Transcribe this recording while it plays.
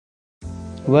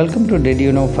Welcome to Did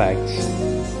You Know Facts,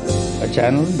 a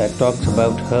channel that talks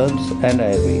about herbs and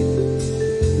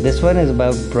Ayurveda. This one is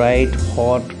about bright,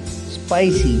 hot,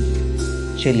 spicy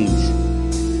chilies.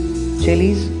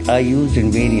 Chilies are used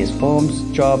in various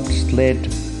forms: chopped, slit,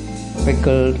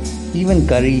 pickled, even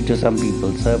curry to some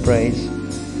people's surprise.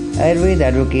 Ayurveda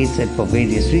advocates it for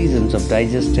various reasons of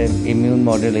digestive, immune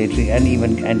modulatory, and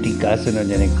even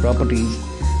anti-carcinogenic properties,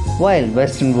 while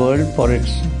Western world for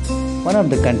its one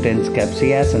of the contents,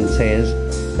 capsaicin, says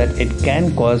that it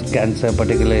can cause cancer,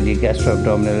 particularly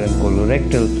gastroabdominal and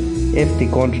colorectal, if the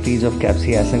quantities of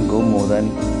capsaicin go more than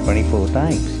 24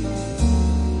 times.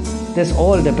 This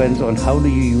all depends on how do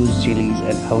you use chilies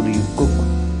and how do you cook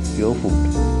your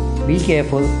food. Be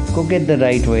careful, cook it the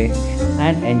right way,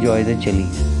 and enjoy the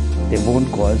chilies. They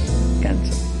won't cause